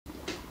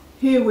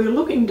Here we're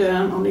looking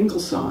down on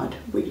Ingleside.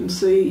 We can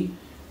see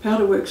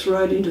Pardalotes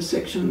Road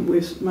intersection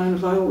with Mona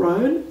Vale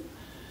Road.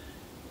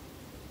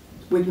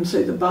 We can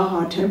see the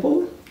Baha'i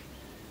Temple.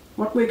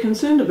 What we're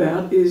concerned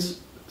about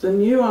is the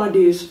new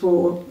ideas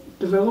for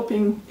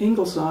developing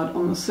Ingleside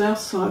on the south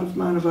side of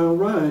Mona Vale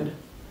Road.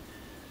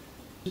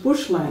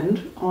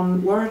 Bushland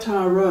on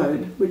Waratah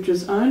Road, which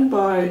is owned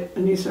by a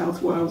New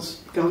South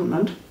Wales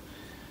government,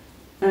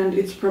 and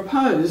it's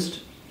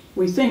proposed,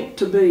 we think,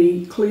 to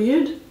be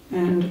cleared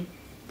and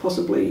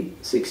possibly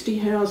 60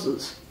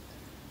 houses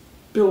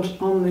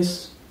built on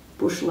this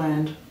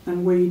bushland,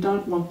 and we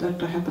don't want that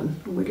to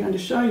happen. We're going to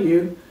show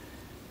you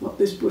what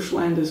this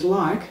bushland is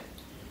like,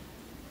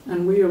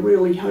 and we are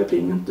really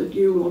hoping that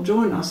you will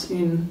join us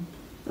in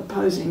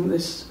opposing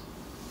this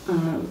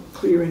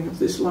clearing of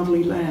this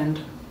lovely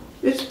land.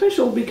 It's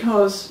special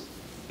because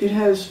it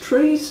has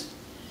trees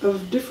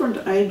of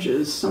different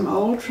ages, some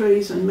old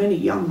trees and many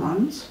young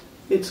ones.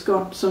 It's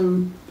got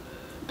some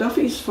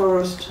Duffy's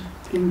Forest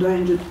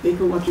endangered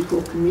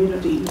ecological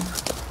community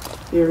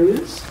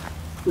areas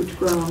which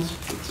grow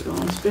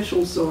on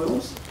special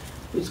soils.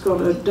 It's got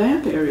a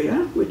damp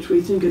area which we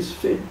think is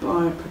fed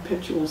by a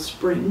perpetual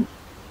spring,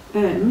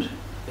 and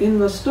in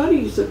the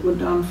studies that were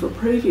done for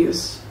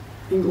previous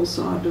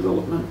Ingleside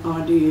development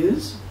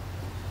ideas,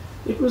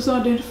 it was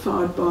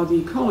identified by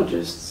the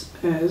ecologists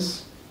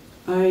as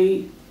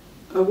a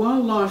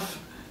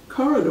wildlife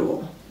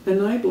corridor,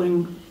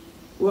 enabling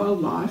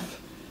wildlife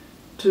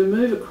to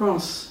move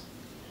across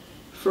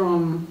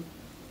from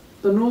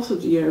the north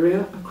of the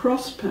area,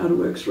 across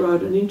Pardalotes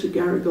Road and into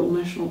Garrigal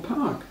National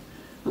Park.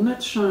 And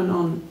that's shown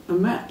on a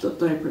map that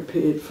they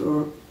prepared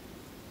for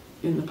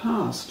in the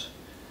past.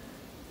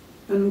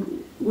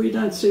 And we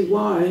don't see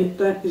why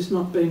that is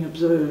not being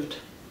observed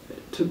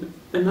to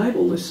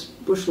enable this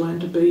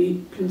bushland to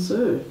be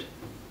conserved.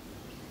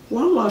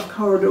 Wildlife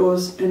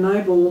corridors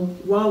enable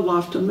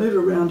wildlife to move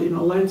around in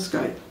a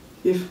landscape.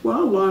 If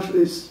wildlife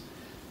is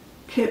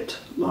kept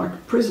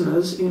like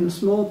prisoners in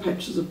small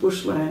patches of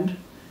bushland,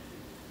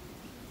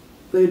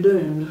 they're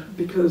doomed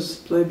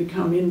because they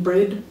become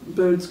inbred.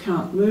 Birds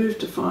can't move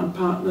to find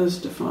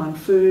partners, to find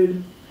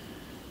food,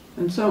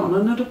 and so on.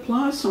 And it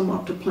applies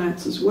somewhat to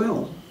plants as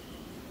well.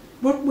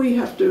 What we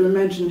have to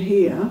imagine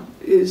here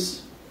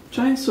is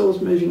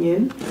chainsaws moving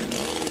in,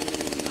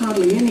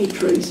 hardly any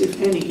trees,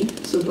 if any,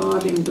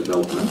 surviving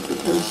development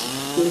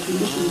because their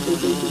conditions will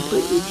be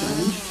completely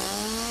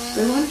changed.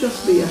 They won't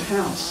just be a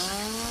house.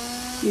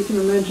 You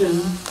can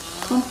imagine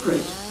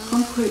concrete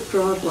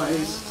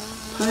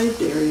driveways,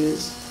 paved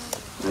areas,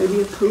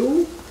 maybe a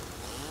pool,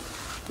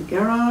 a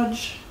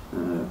garage,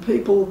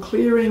 people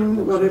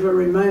clearing whatever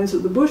remains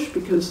of the bush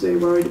because they're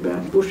worried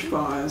about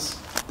bushfires.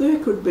 There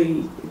could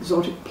be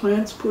exotic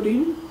plants put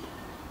in,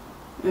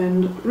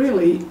 and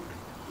really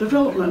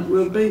development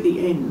will be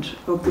the end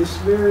of this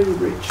very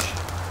rich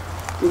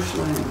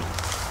bushland.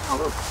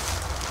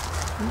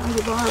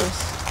 Another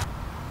virus.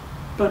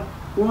 But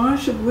why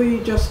should we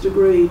just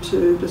agree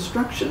to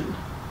destruction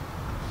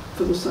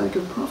for the sake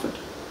of profit?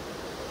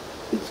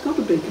 It's got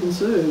to be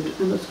conserved,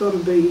 and it's got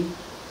to be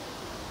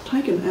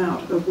taken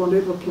out of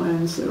whatever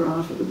plans there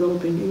are for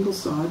developing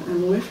Ingleside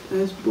and left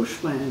as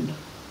bushland.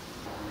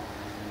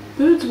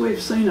 Birds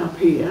we've seen up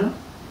here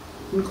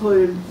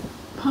include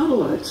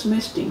Pardalotes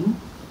nesting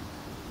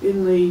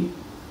in the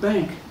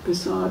bank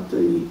beside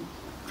the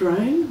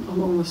drain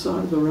along the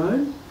side of the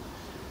road.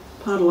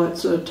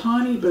 Pardalotes are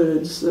tiny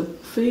birds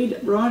that feed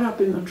right up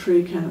in the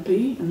tree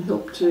canopy and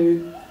help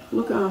to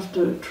look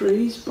after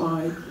trees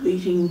by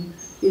eating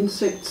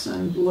insects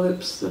and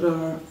lerps that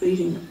are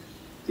eating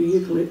the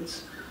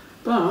eucalypts,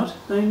 but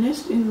they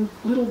nest in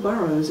little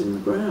burrows in the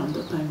ground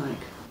that they make.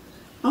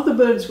 Other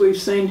birds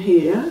we've seen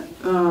here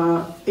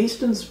are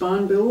eastern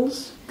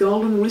spinebills,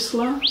 golden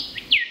whistler,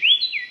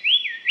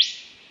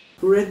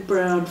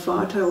 red-browed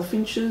firetail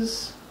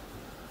finches.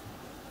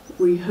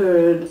 We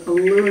heard a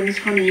loon's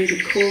honeys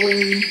are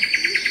calling,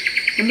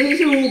 and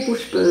these are all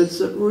bush birds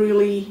that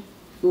really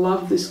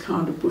love this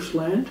kind of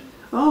bushland.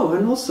 Oh,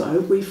 and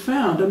also we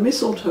found a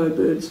mistletoe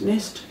bird's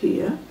nest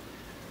here,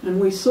 and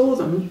we saw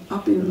them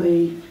up in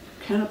the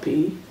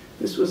canopy.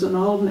 This was an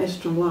old nest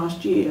from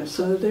last year,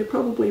 so they're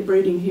probably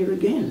breeding here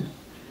again.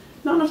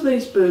 None of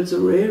these birds are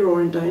rare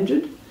or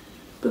endangered,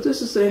 but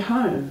this is their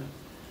home,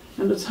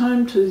 and it's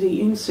home to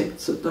the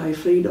insects that they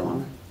feed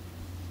on.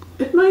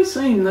 It may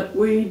seem that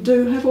we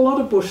do have a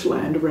lot of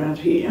bushland around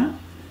here.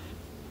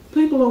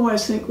 People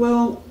always think,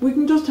 well, we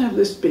can just have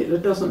this bit,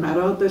 it doesn't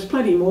matter, there's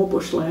plenty more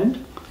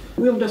bushland.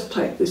 We'll just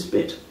take this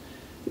bit.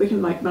 We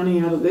can make money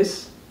out of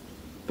this.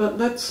 But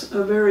that's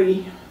a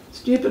very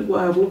stupid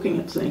way of looking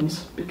at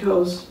things,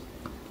 because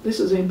this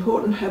is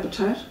important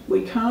habitat.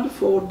 We can't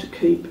afford to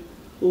keep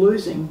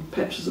losing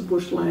patches of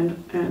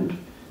bushland and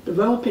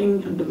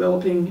developing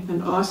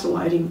and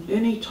isolating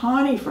any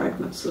tiny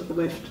fragments that are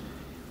left.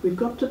 We've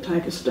got to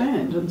take a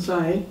stand and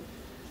say,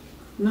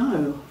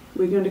 no,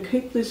 we're going to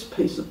keep this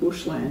piece of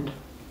bushland.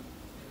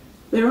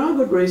 There are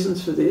good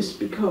reasons for this,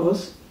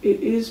 because it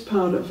is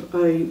part of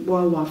a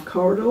wildlife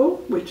corridor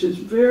which is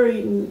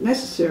very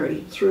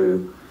necessary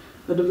through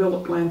a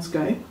developed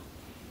landscape.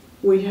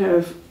 We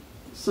have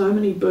so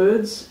many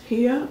birds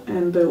here,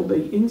 and there'll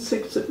be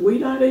insects that we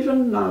don't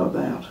even know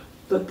about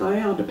that they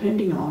are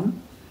depending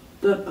on,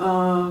 that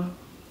are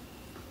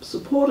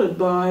supported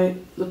by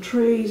the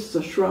trees,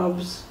 the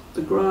shrubs,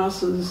 the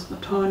grasses, the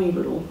tiny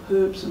little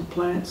herbs and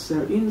plants.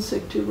 There are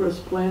insectivorous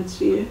plants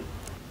here.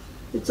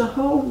 It's a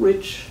whole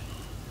rich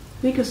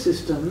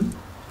ecosystem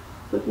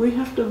that we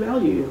have to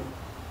value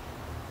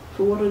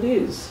for what it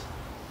is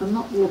and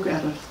not look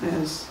at it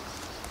as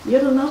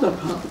yet another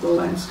part of the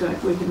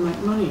landscape we can make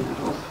money out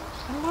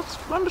of. And what's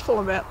wonderful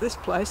about this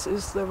place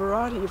is the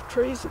variety of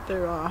trees that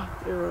there are.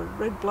 There are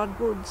red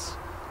bloodwoods,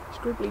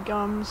 scribbly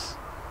gums,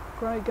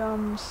 grey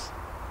gums,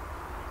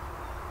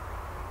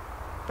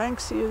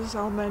 banksias,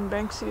 old man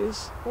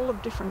banksias, all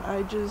of different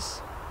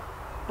ages,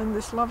 and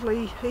this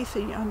lovely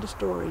heathy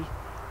understory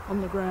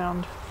on the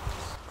ground.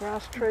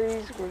 Grass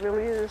trees,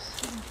 grevilleas.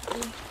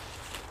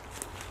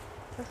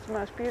 That's the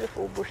most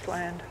beautiful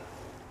bushland.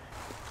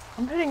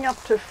 I'm heading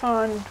up to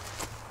find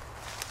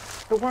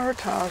the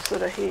waratahs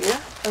that are here,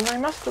 and they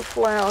must have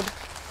flowered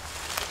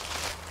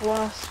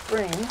last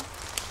spring.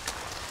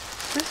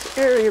 This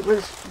area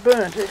was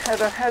burnt. It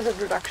had a hazard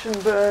reduction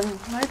burn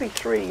maybe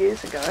 3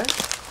 years ago.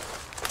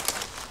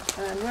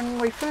 And when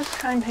we first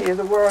came here,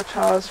 the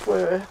waratahs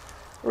were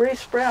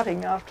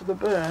re-sprouting after the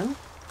burn.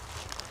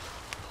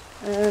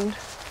 And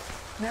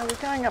now we're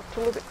going up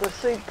to look at the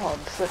seed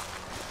pods that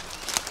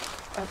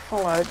have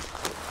followed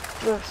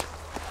the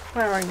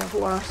flowering of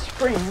last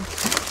spring.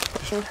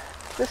 And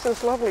this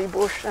is lovely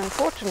bush, and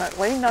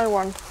fortunately no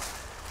one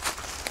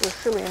was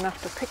silly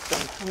enough to pick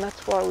them, and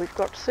that's why we've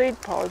got seed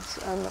pods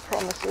and the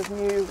promise of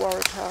new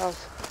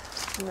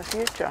waratahs in the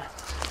future.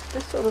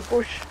 This sort of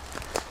bush,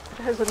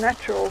 it has a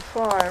natural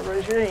fire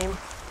regime,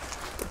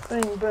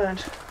 being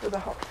burnt with a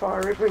hot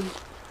fire every,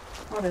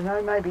 I don't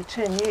know, maybe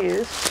 10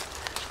 years.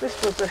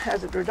 This was a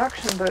hazard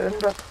reduction burn,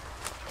 but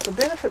the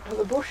benefit to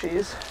the bush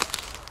is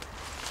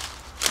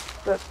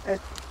that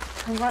it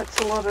promotes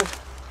a lot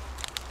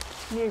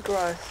of new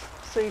growth.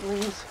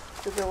 Seedlings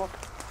develop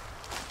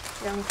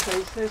young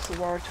trees. There's the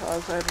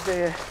waratahs over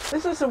there.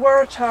 This is a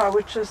waratah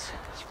which has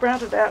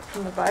sprouted out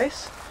from the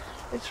base.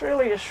 It's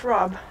really a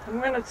shrub,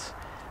 and when it's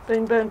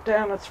been burnt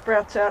down it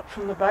sprouts out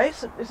from the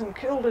base. It isn't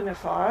killed in a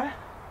fire,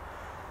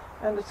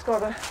 and it's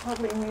got a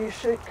lovely new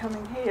shoot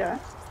coming here.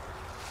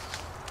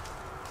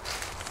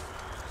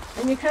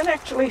 And you can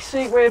actually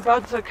see where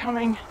buds are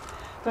coming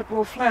that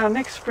will flower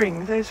next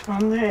spring. There's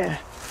one there.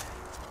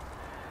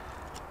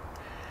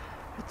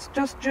 It's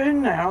just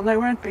June now, and they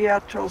won't be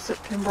out till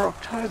September,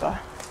 October.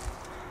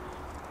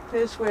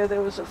 There's where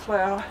there was a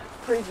flower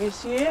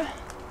previous year.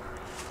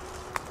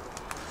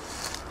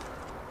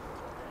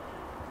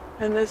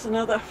 And there's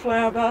another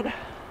flower bud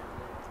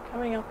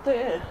coming up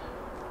there.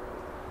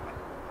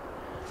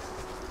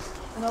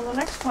 And on the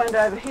next plant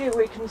over here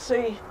we can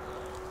see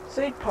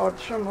seed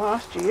pods from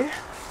last year.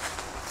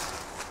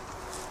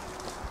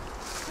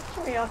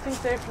 Actually, I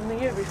think they're from the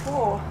year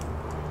before,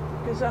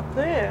 because up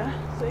there,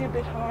 see, a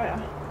bit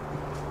higher,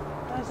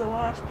 those are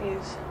last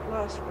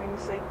spring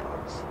seed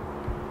pods.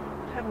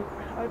 Haven't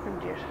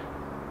opened yet.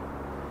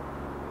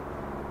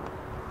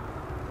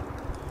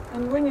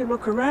 And when you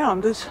look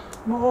around, there's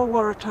more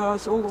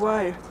waratahs all the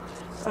way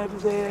over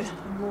there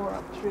and more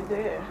up through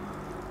there.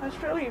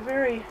 It's really a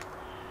very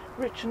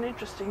rich and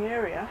interesting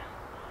area.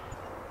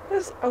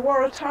 There's a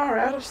waratah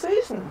out of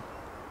season.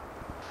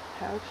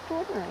 How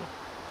extraordinary.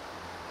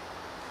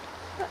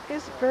 That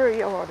is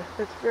very odd.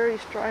 That's very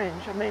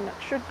strange. I mean, it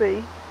should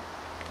be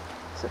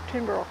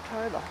September,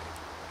 October.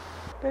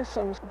 There's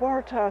some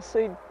waratah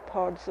seed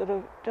pods that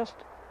have just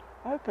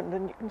opened,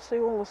 and you can see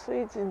all the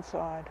seeds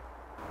inside.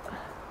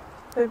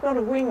 They've got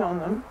a wing on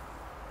them.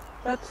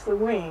 That's the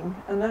wing,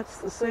 and that's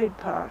the seed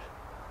part,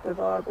 the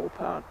viable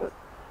part, but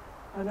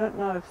I don't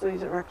know if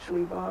these are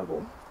actually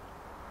viable.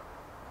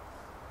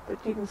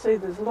 But you can see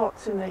there's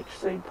lots in each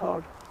seed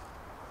pod.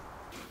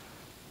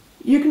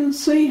 You can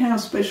see how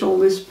special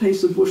this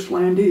piece of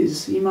bushland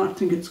is. You might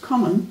think it's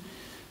common,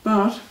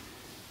 but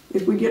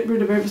if we get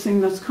rid of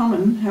everything that's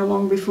common, how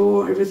long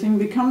before everything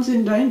becomes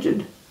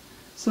endangered?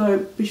 So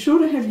be sure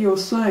to have your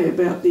say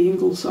about the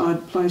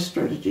Ingleside Place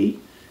Strategy,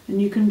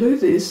 and you can do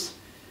this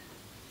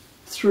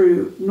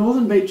through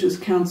Northern Beaches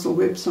Council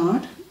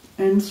website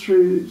and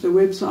through the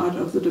website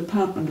of the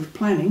Department of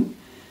Planning,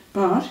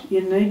 but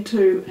you need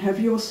to have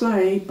your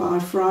say by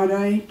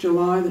Friday,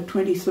 July the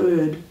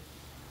 23rd.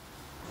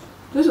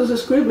 This is a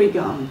scribbly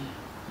gum.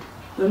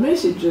 The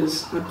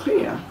messages are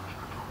clear.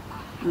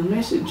 The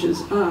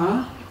messages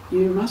are,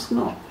 you must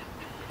not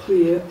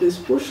clear this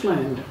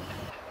bushland.